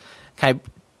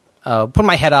 put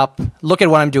my head up, look at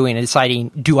what I'm doing and deciding,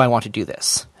 do I want to do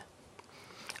this?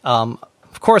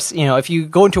 Of course, if you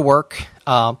go into work,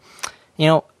 I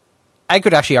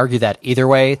could actually argue that either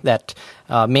way, that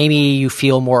maybe you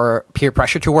feel more peer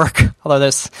pressure to work,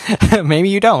 although maybe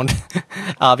you don't,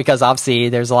 because obviously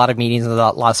there's a lot of meetings and a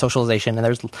lot of socialization, and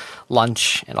there's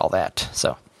lunch and all that.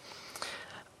 So,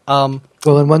 well,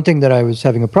 and one thing that I was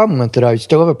having a problem with, that I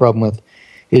still have a problem with,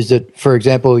 is that, for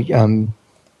example,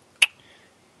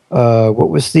 what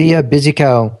was the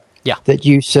BusyCal that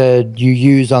you said you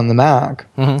use on the Mac?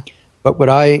 Mm-hmm.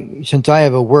 But since I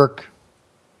have a work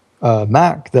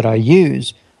Mac that I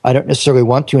use, I don't necessarily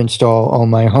want to install all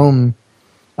my home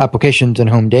applications and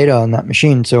home data on that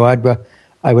machine. So I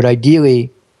would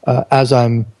ideally, as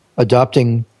I'm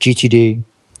adopting GTD,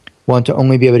 want to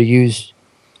only be able to use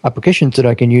applications that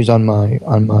I can use on my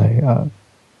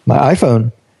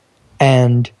iPhone.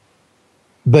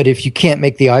 But if you can't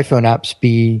make the iPhone apps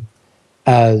be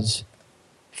as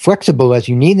flexible as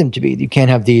you need them to be, you can't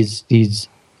have these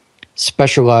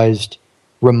specialized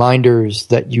reminders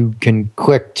that you can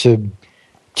click to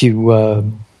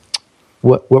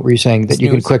what were you saying, that snooze.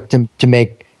 You can click to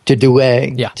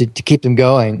delay to keep them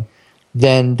going,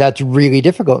 then that's really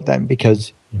difficult then,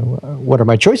 because what are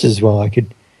my choices? Well, I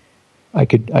could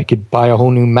buy a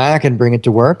whole new Mac and bring it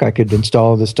to work. I could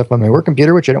install this stuff on my work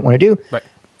computer, which I don't want to do. Right.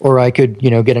 Or I could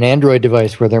get an Android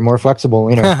device where they're more flexible.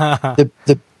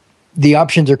 The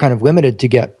options are kind of limited to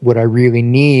get what I really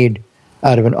need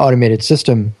out of an automated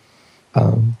system.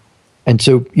 And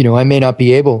so, I may not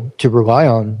be able to rely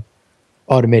on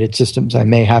automated systems. I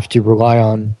may have to rely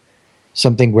on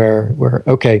something where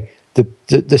okay,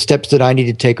 the steps that I need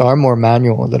to take are more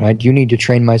manual, that I do need to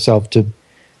train myself to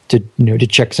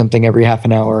check something every half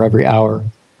an hour, every hour.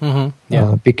 Mm-hmm.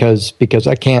 Yeah. Because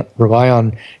I can't rely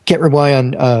on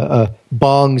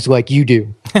bongs like you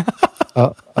do.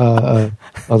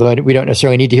 Although we don't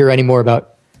necessarily need to hear any more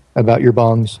about your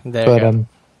bongs.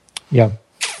 Yeah.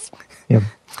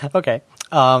 Okay.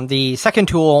 The second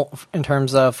tool in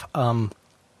terms of kind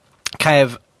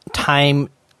of time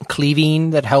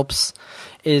cleaving that helps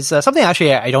is something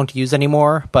actually I don't use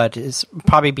anymore, but is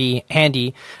probably be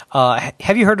handy.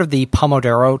 Have you heard of the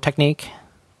Pomodoro technique?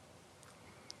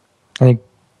 I think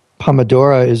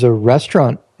Pomodoro is a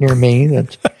restaurant near me.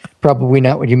 That's probably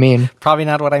not what you mean. Probably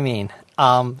not what I mean.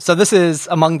 So this is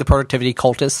among the productivity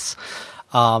cultists.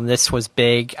 This was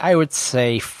big, I would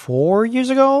say, 4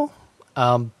 years ago.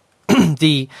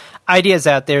 The idea is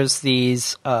that there's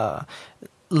these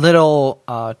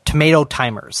little tomato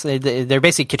timers. They're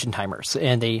basically kitchen timers,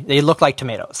 and they look like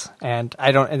tomatoes. And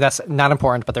that's not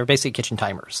important, but they're basically kitchen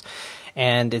timers.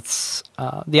 And it's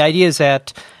the idea is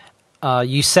that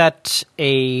you set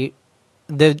the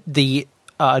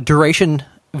duration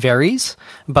varies,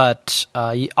 but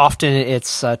often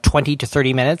it's 20 to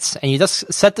 30 minutes, and you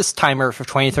just set this timer for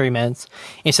 20 to 30 minutes.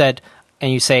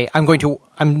 And you say, I'm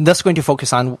just going to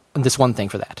focus on this one thing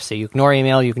for that. So you ignore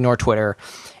email, you ignore Twitter,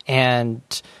 and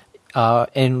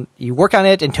you work on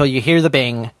it until you hear the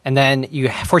bing, and then you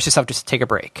force yourself to take a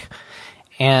break.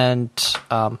 And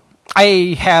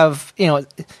I have,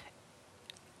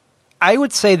 I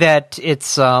would say that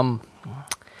it's, I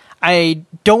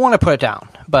don't want to put it down,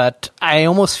 but I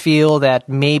almost feel that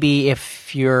maybe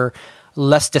if you're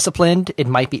less disciplined, it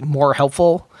might be more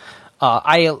helpful.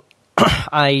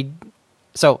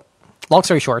 So, long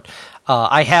story short,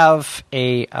 I have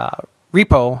a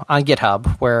repo on GitHub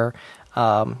where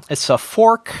it's a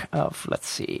fork of, let's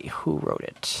see, who wrote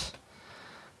it?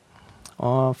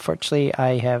 Fortunately,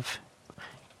 I have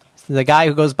the guy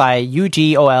who goes by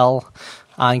UGOL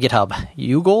on GitHub.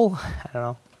 Ugol? I don't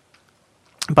know.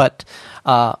 But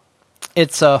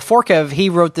it's a fork of, he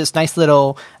wrote this nice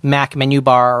little Mac menu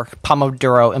bar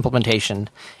Pomodoro implementation,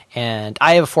 and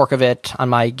I have a fork of it on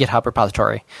my GitHub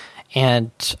repository,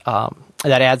 and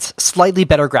that adds slightly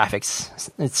better graphics.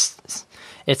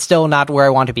 It's still not where I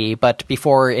want to be, but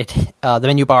before it, the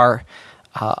menu bar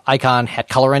icon had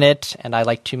color in it, and I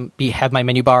like to have my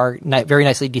menu bar very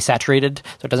nicely desaturated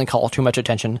so it doesn't call too much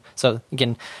attention. So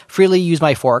again, freely use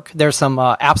my fork. There's some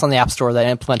apps on the App Store that I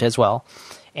implement as well,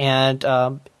 and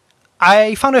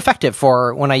I found it effective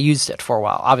for when I used it for a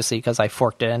while, obviously because I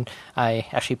forked it and I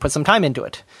actually put some time into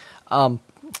it.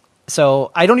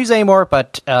 So I don't use it anymore,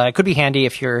 but it could be handy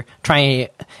if you're trying,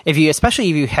 especially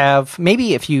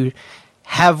if you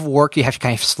have work you have to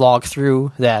kind of slog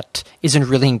through that isn't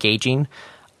really engaging.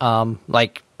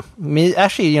 Like,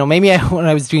 actually, maybe when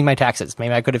I was doing my taxes,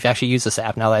 maybe I could have actually used this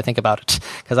app now that I think about it,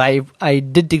 because I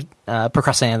did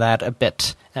procrastinate on that a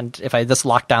bit, and if I just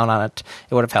locked down on it,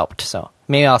 it would have helped. So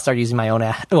maybe I'll start using my own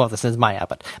app. Well, this is my app,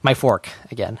 but my fork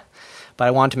again. But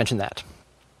I wanted to mention that.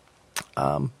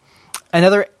 I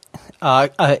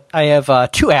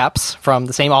have two apps from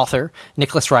the same author,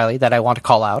 Nicholas Riley, that I want to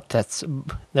call out.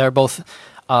 They're both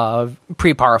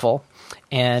pretty powerful.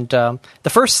 And the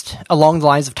first, along the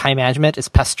lines of time management, is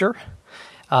Pester.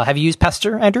 Have you used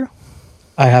Pester, Andrew?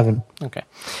 I haven't. Okay.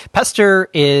 Pester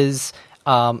is,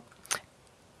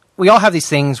 we all have these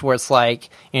things where it's like,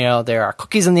 there are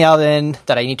cookies in the oven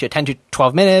that I need to attend to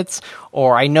 12 minutes,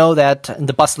 or I know that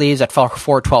the bus leaves at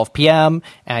 4:12 p.m.,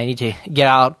 and I need to get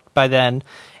out by then.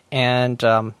 And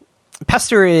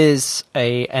Pester is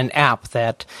an app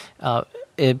that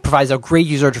it provides a great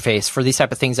user interface for these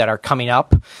type of things that are coming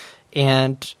up.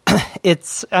 And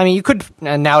you could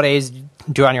nowadays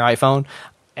do it on your iPhone,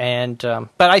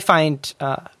 but I find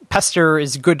Pester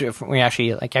is good when you're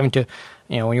actually like having to,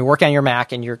 when you're working on your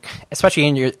Mac and you're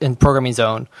especially in programming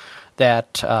zone,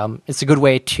 that it's a good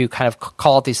way to kind of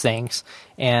call out these things.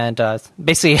 And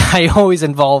basically, I always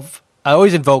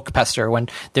invoke Pester when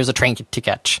there's a train to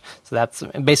catch. So that's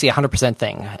basically a 100%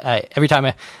 thing. Every time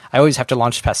I always have to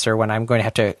launch Pester when I'm going to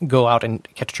have to go out and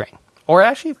catch a train. Or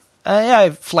actually, I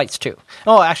have flights too.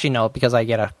 Oh, actually, no, because I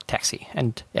get a taxi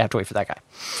and I have to wait for that guy.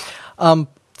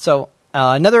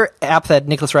 Another app that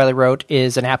Nicholas Riley wrote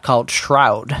is an app called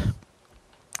Shroud.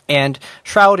 And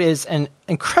Shroud is an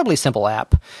incredibly simple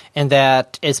app in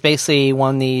that it's basically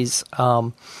one of these,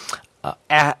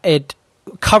 it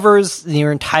covers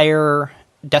your entire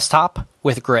desktop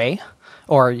with gray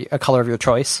or a color of your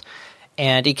choice,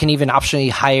 and it can even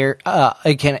optionally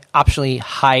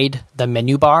hide the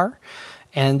menu bar.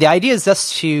 And the idea is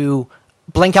just to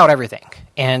blank out everything.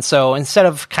 And so instead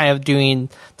of kind of doing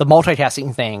the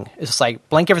multitasking thing, it's just like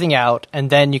blank everything out, and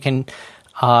then you can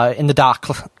in the dock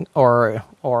or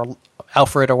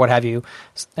Alfred or what have you,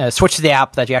 switch to the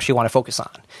app that you actually want to focus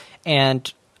on.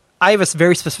 And I have a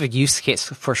very specific use case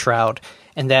for Shroud,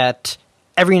 in that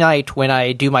every night when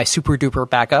I do my super duper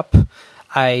backup,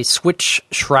 I switch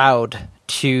Shroud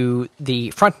to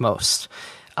the frontmost.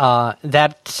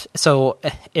 So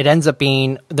it ends up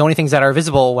being the only things that are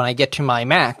visible when I get to my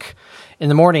Mac in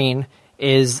the morning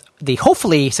is the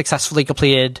hopefully successfully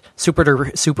completed super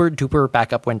duper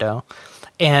backup window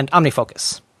and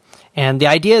OmniFocus. And the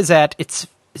idea is that it's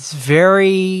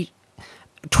very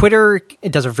Twitter.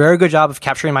 It does a very good job of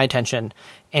capturing my attention,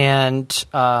 and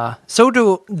so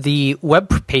do the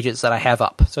web pages that I have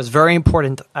up. So it's very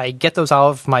important I get those out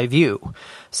of my view,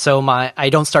 so I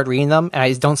don't start reading them and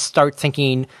I don't start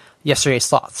thinking yesterday's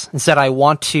thoughts. Instead, I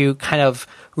want to kind of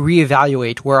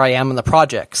reevaluate where I am in the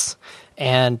projects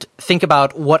and think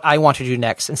about what I want to do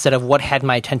next instead of what had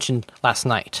my attention last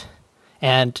night.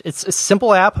 And it's a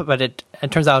simple app, but it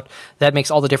turns out that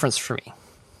makes all the difference for me.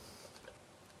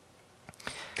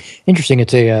 Interesting.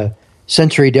 It's a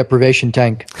sensory deprivation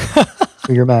tank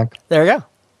for your Mac. There you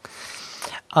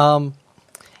go.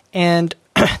 And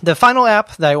the final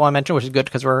app that I want to mention, which is good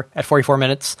because we're at 44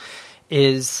 minutes,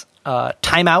 is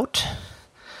Timeout.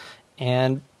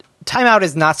 And Timeout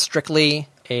is not strictly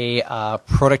a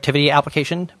productivity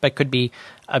application, but could be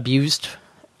abused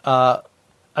for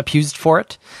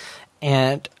it.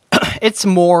 And it's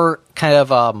more kind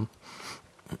of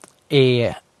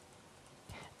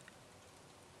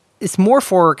it's more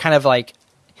for kind of like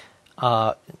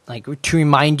to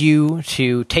remind you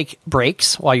to take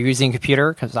breaks while you're using a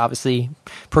computer, because obviously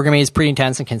programming is pretty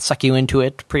intense and can suck you into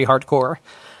it pretty hardcore.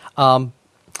 And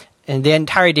the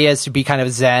entire idea is to be kind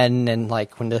of zen, and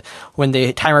like when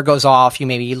the timer goes off, you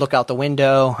maybe look out the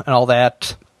window and all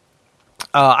that.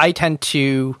 I tend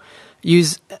to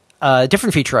use a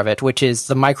different feature of it, which is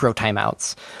the micro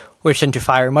timeouts, which tend to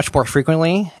fire much more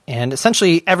frequently. And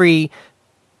essentially every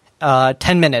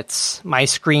 10 minutes, my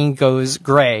screen goes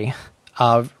gray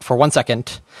for 1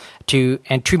 second to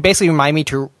basically remind me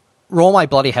to roll my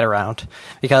bloody head around,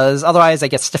 because otherwise I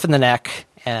get stiff in the neck,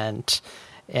 and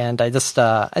I just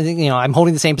I think I'm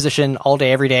holding the same position all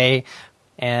day every day,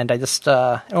 and I just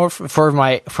or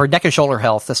for neck and shoulder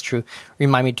health, that's true,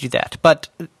 remind me to do that. But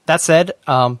that said,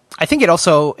 I think it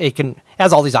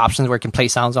has all these options where it can play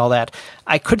sounds and all that.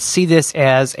 I could see this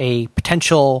as a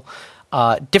potential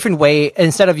different way.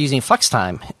 Instead of using flex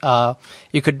time,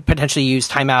 you could potentially use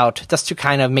timeout just to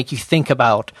kind of make you think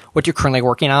about what you're currently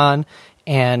working on,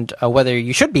 and whether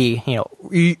you should be,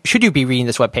 should you be reading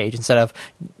this web page instead of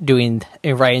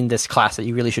writing this class that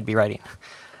you really should be writing.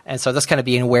 And so that's kind of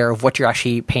being aware of what you're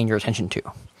actually paying your attention to.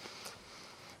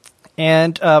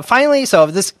 And finally,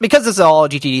 because this is all a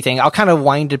GTD thing, I'll kind of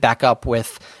wind it back up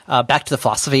with back to the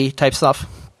philosophy type stuff.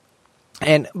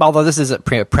 And although this is a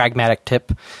pretty pragmatic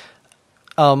tip,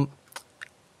 important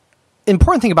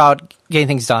thing about getting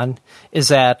things done is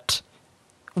that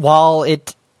while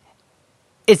it's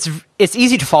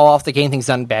easy to fall off the getting things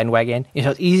done bandwagon.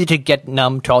 It's easy to get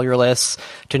numb to all your lists,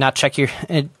 to not check your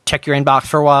inbox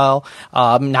for a while,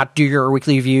 not do your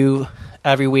weekly review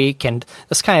every week, and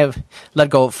just kind of let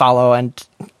go, follow.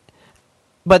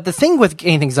 But the thing with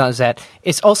getting things done is that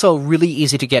it's also really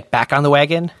easy to get back on the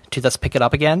wagon, to just pick it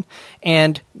up again.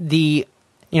 And the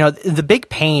big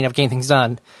pain of getting things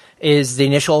done is the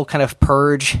initial kind of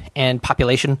purge and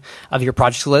population of your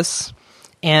project lists.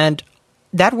 And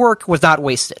that work was not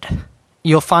wasted.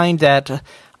 You'll find that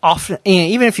often,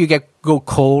 even if you go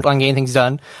cold on getting things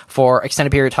done for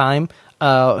extended period of time,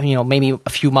 maybe a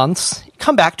few months,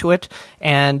 come back to it,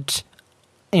 and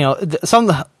some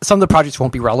of the projects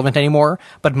won't be relevant anymore,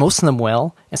 but most of them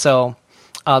will. And so,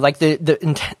 like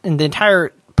the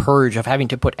entire purge of having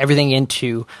to put everything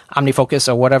into OmniFocus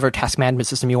or whatever task management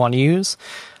system you want to use,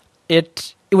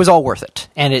 it was all worth it,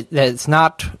 and it's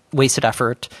not wasted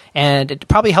effort, and it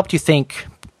probably helped you think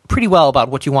pretty well about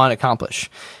what you want to accomplish.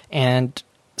 And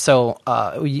so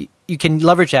you can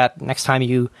leverage that next time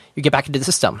you get back into the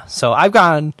system. So I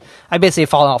basically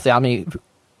fallen off the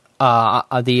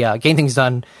getting things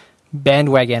done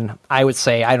bandwagon, I would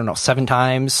say, 7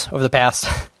 times over the past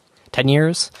 10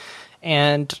 years.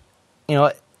 And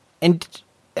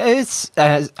it's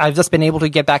I've just been able to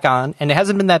get back on, and it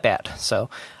hasn't been that bad. So,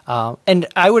 and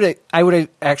I would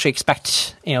actually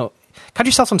expect, cut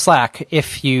yourself some slack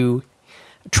if you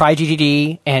try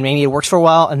GTD and maybe it works for a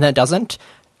while and then it doesn't.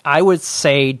 I would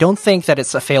say don't think that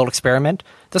it's a failed experiment.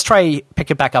 Just try pick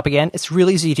it back up again. It's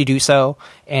really easy to do so,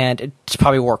 and it's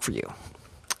probably work for you.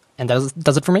 And that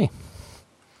does it for me.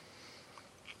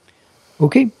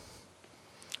 Okay.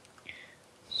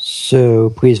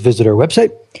 So please visit our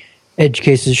website,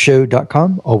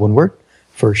 edgecasesshow.com, all one word,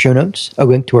 for show notes, a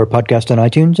link to our podcast on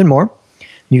iTunes, and more.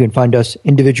 You can find us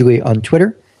individually on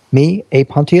Twitter, me,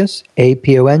 Apontius,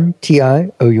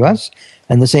 Apontious,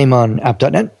 and the same on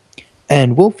app.net.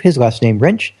 And Wolf, his last name,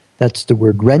 Wrench, that's the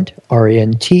word rent,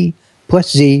 R-A-N-T,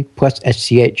 +Z,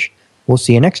 +SCH. We'll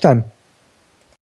see you next time.